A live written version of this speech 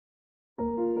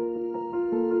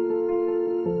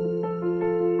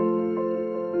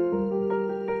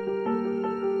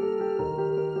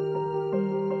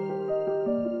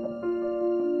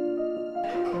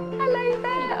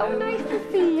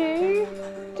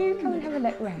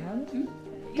round.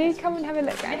 Do come and have a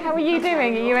look round. How are you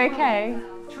doing? Are you okay?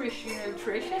 Trish, you know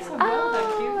Trish? Yes, I'm well, thank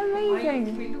you. Oh,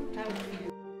 amazing. We looked out for you.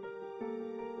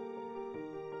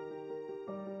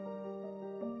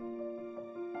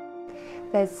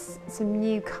 There's some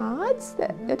new cards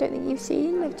that I don't think you've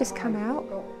seen. They've just come out. I've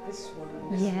got this one.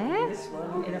 Yeah. This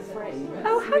one in a frame.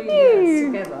 Oh, have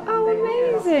you? Together. Oh,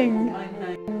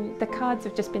 amazing. The cards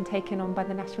have just been taken on by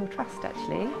the National Trust,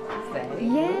 actually.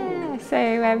 Yeah. So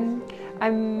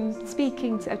I'm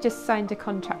speaking to. I've just signed a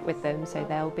contract with them, so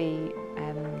they'll be.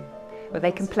 Well,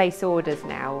 they can place orders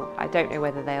now. I don't know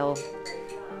whether they'll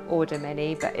order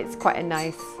many, but it's quite a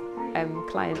nice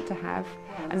client to have.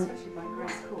 And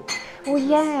well,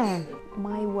 yeah,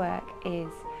 my work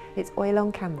it's oil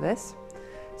on canvas.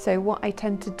 So what I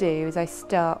tend to do is I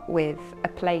start with a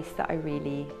place that I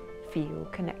really feel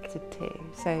connected to.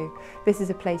 So this is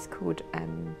a place called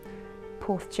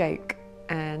Porthjoke,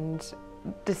 and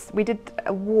we did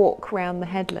a walk around the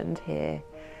headland here,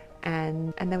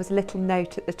 and there was a little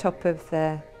note at the top of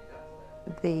the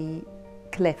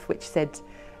cliff which said,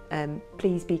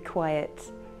 "Please be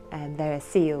quiet, there are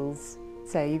seals."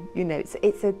 So you know,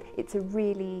 it's a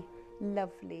really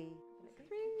lovely.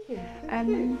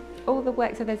 All the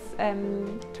work, so there's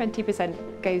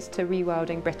 20% goes to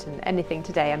Rewilding Britain. Anything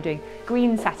today, I'm doing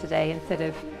Green Saturday instead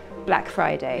of Black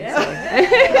Friday. Yeah. So.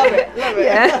 Love it.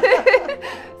 Yeah.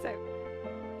 So.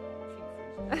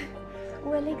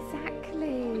 Well,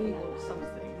 exactly.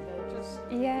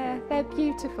 Yeah, they're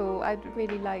beautiful. I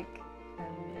really like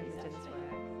Easton's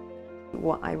work.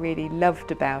 What I really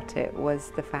loved about it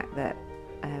was the fact that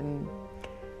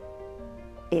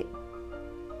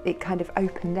it kind of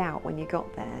opened out when you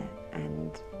got there,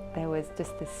 and there was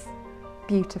just this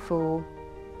beautiful,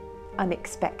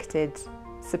 unexpected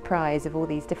surprise of all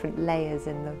these different layers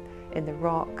in the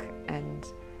rock and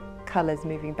colours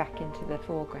moving back into the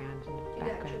foreground and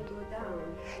background.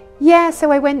 Yeah,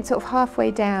 so I went sort of halfway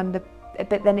down, but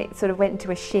then it sort of went into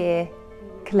a sheer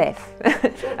cliff,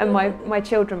 and my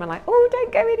children were like, "Oh,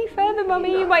 don't go any further,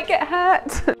 Mummy, you might get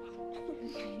hurt."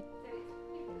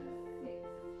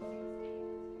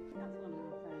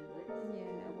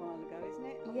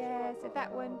 Yeah, so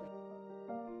that one.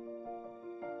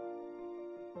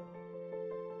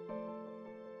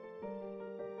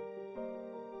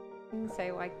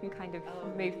 So I can kind of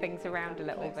move things around a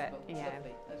little bit. Yeah.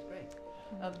 That's great.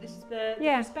 This is the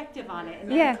perspective on it,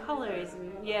 and the colours,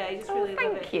 and I just really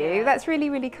love it. Thank you. That's really,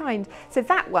 really kind. So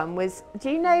that one was. Do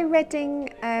you know Reading,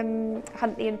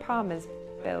 Huntley and Palmer's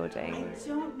building? I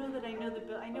don't know that I know the,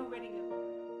 but I know Reading.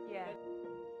 Yeah.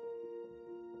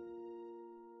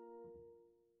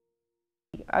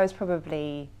 I was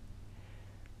probably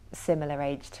similar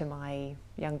age to my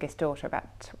youngest daughter,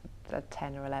 about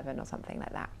 10 or 11 or something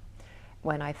like that,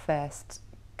 when I first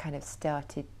kind of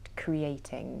started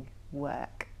creating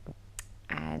work.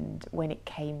 And when it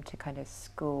came to kind of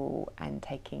school and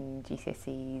taking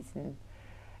GCSEs and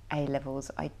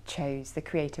A-levels, I chose the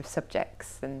creative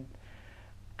subjects, and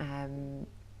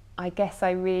I guess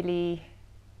I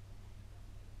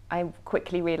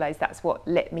quickly realised that's what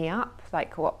lit me up,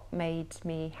 like what made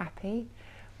me happy.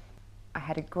 I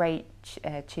had a great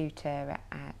tutor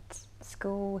at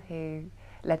school who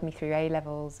led me through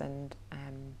A-levels, and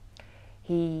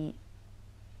he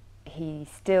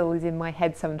still is in my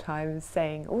head sometimes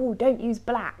saying, "Oh, don't use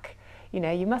black. You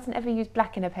know, you mustn't ever use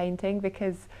black in a painting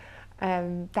because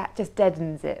that just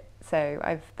deadens it." So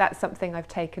that's something I've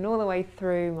taken all the way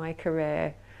through my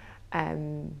career,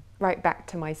 right back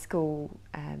to my school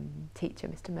teacher,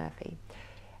 Mr. Murphy.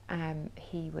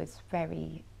 He was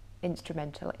very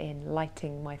instrumental in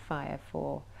lighting my fire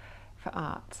for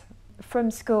art.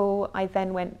 From school, I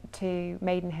then went to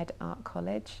Maidenhead Art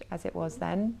College, as it was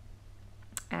then,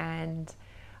 and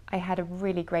I had a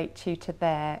really great tutor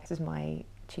there. This was my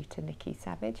tutor, Nikki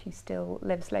Savage, who still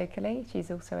lives locally.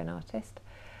 She's also an artist.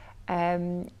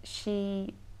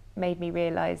 She made me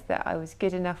realise that I was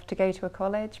good enough to go to a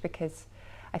college, because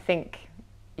I think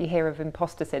you hear of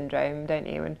imposter syndrome, don't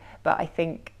you? But I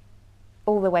think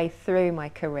all the way through my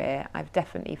career, I've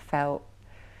definitely felt,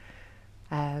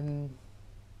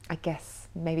 I guess,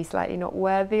 maybe slightly not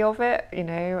worthy of it, you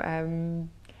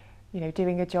know,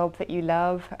 doing a job that you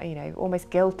love, you know, almost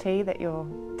guilty that you're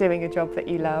doing a job that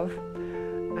you love.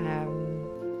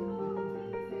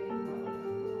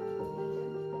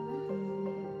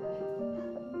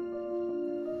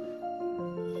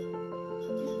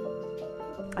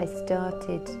 I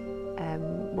started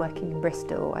working in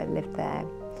Bristol. I lived there,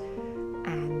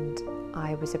 and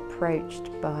I was approached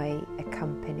by a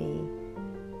company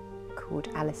called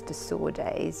Alistair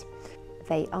Sawdays.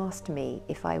 They asked me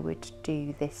if I would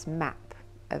do this map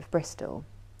of Bristol,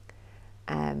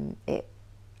 it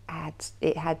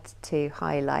had to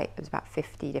highlight, it was about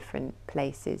 50 different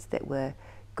places that were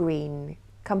green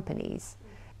companies.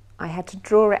 I had to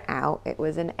draw it out. It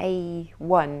was an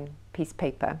A1 piece of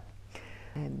paper,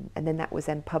 and then that was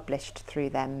then published through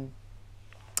them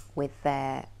with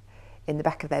in the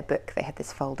back of their book they had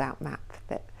this fold-out map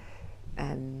that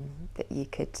you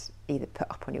could either put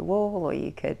up on your wall or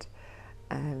you could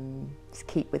just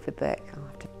keep with the book.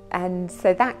 And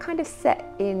so that kind of set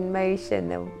in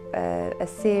motion a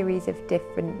series of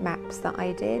different maps that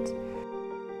I did.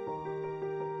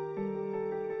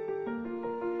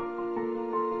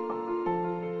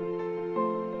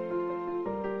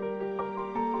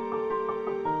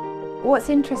 What's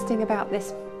interesting about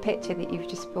this picture that you've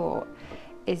just bought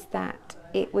is that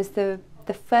it was the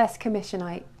first commission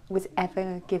I was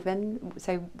ever given.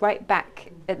 So right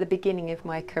back at the beginning of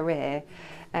my career,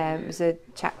 it was a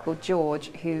chap called George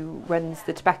who runs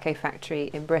the tobacco factory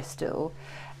in Bristol,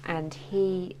 and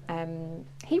he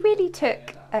really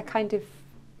took a kind of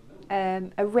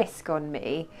a risk on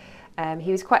me.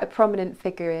 He was quite a prominent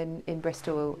figure in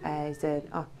Bristol as a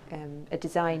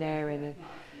designer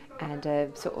and a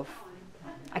sort of,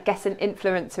 I guess, an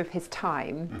influencer of his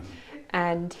time,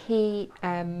 and he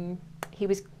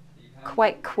was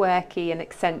quite quirky and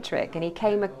eccentric, and he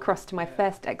came across to my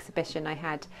first exhibition I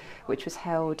had, which was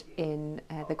held in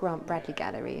the Grant Bradley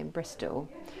Gallery in Bristol,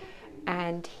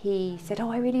 and he said,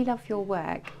 "Oh, I really love your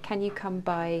work, can you come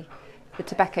by the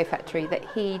tobacco factory that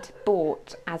he'd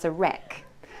bought as a wreck?"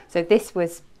 So this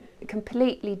was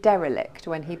completely derelict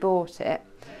when he bought it.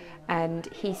 And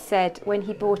he said when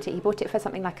he bought it for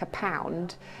something like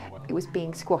 £1. It was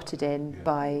being squatted in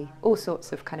by all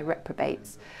sorts of kind of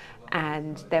reprobates,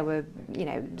 and there were, you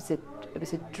know, it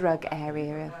was a drug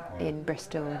area in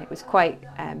Bristol, and it was quite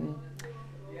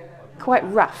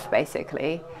rough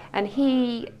basically. And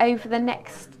he, over the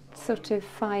next sort of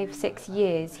 5-6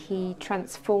 years, he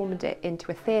transformed it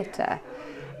into a theatre,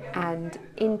 and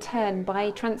in turn,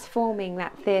 by transforming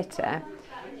that theatre,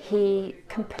 he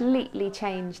completely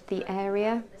changed the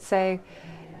area. So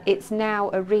it's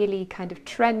now a really kind of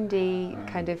trendy,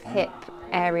 kind of hip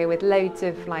area with loads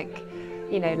of, like,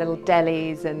 you know, little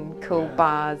delis and cool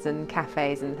bars and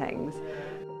cafes and things.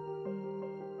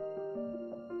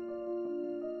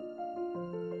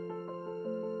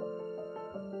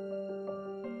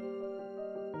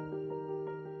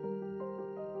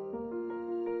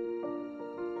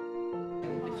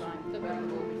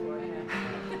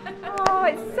 Oh,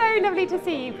 it's so lovely to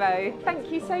see you both.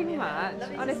 Thank you so much.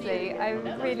 Honestly, I'm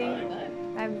really,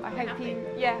 I hope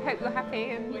hope you're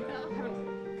happy and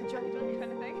haven't cajoled you into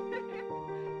anything.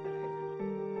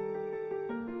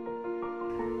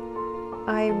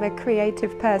 I'm a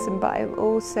creative person, but I'm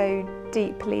also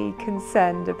deeply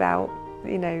concerned about,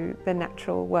 you know, the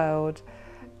natural world,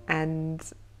 and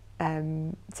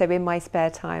so in my spare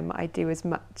time I do as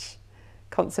much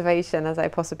conservation as I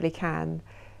possibly can,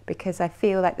 because I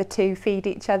feel like the two feed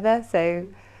each other. So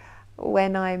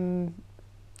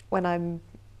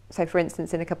so for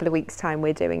instance, in a couple of weeks' time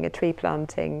we're doing a tree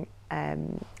planting at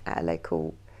a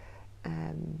local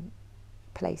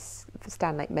place,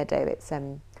 Stanlake Meadow.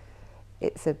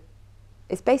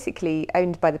 It's basically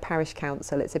owned by the parish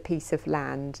council. It's a piece of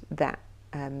land that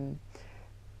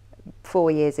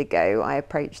 4 years ago I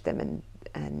approached them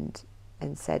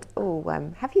and said, "Oh,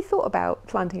 have you thought about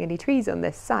planting any trees on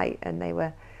this site?" And they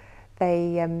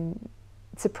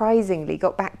surprisingly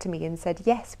got back to me and said,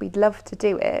 "Yes, we'd love to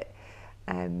do it."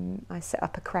 I set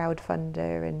up a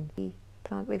crowdfunder, and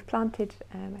we've planted,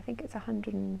 I think it's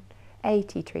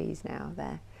 180 trees now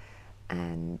there,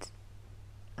 and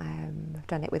I've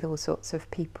done it with all sorts of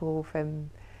people,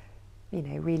 from, you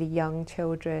know, really young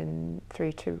children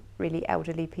through to really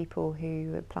elderly people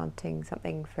who are planting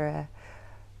something for a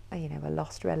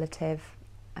lost relative.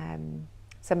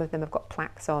 Some of them have got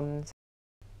plaques on.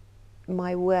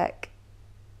 My work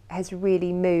has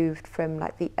really moved from,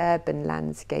 like, the urban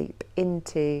landscape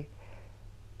into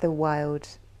the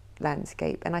wild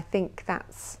landscape, and I think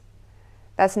that's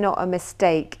not a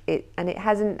mistake. It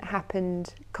hasn't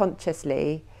happened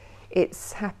consciously.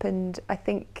 It's happened, I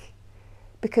think,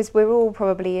 because we're all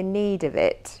probably in need of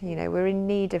it. You know, we're in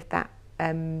need of that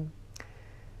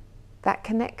that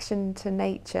connection to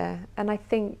nature, and I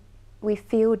think we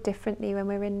feel differently when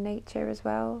we're in nature as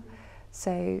well.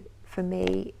 So for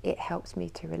me, it helps me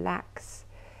to relax.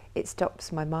 It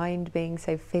stops my mind being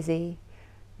so fizzy.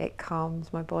 It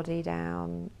calms my body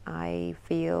down. I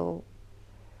feel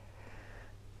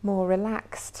more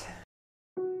relaxed.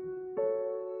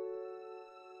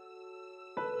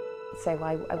 So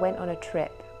I went on a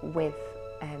trip with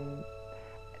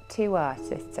 2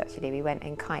 artists, actually. We went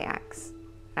in kayaks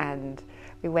and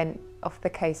we went off the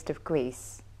coast of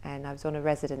Greece, and I was on a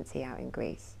residency out in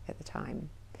Greece at the time.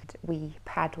 We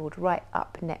paddled right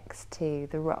up next to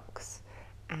the rocks,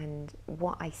 and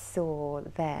what I saw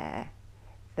there,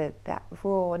 that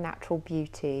raw natural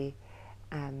beauty,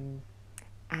 and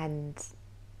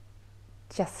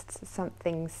just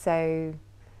something so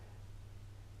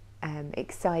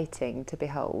exciting to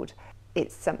behold.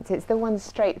 It's the one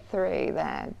straight through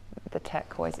there, the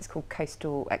turquoise. It's called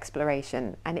Coastal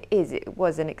Exploration, and it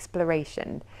was an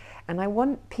exploration. And I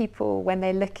want people, when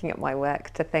they're looking at my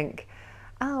work, to think,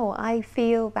 oh, I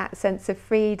feel that sense of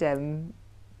freedom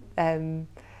that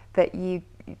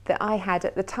I had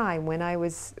at the time when I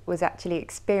was actually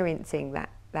experiencing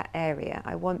that area.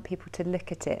 I want people to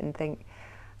look at it and think,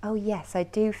 oh yes, I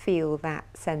do feel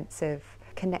that sense of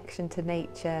connection to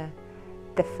nature,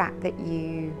 the fact that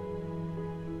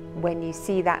when you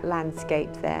see that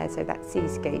landscape there, so that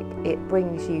seascape, it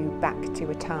brings you back to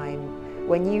a time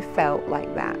when you felt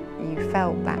like that. You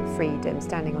felt that freedom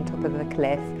standing on top of a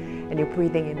cliff, and you're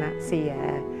breathing in that sea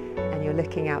air, and you're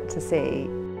looking out to sea.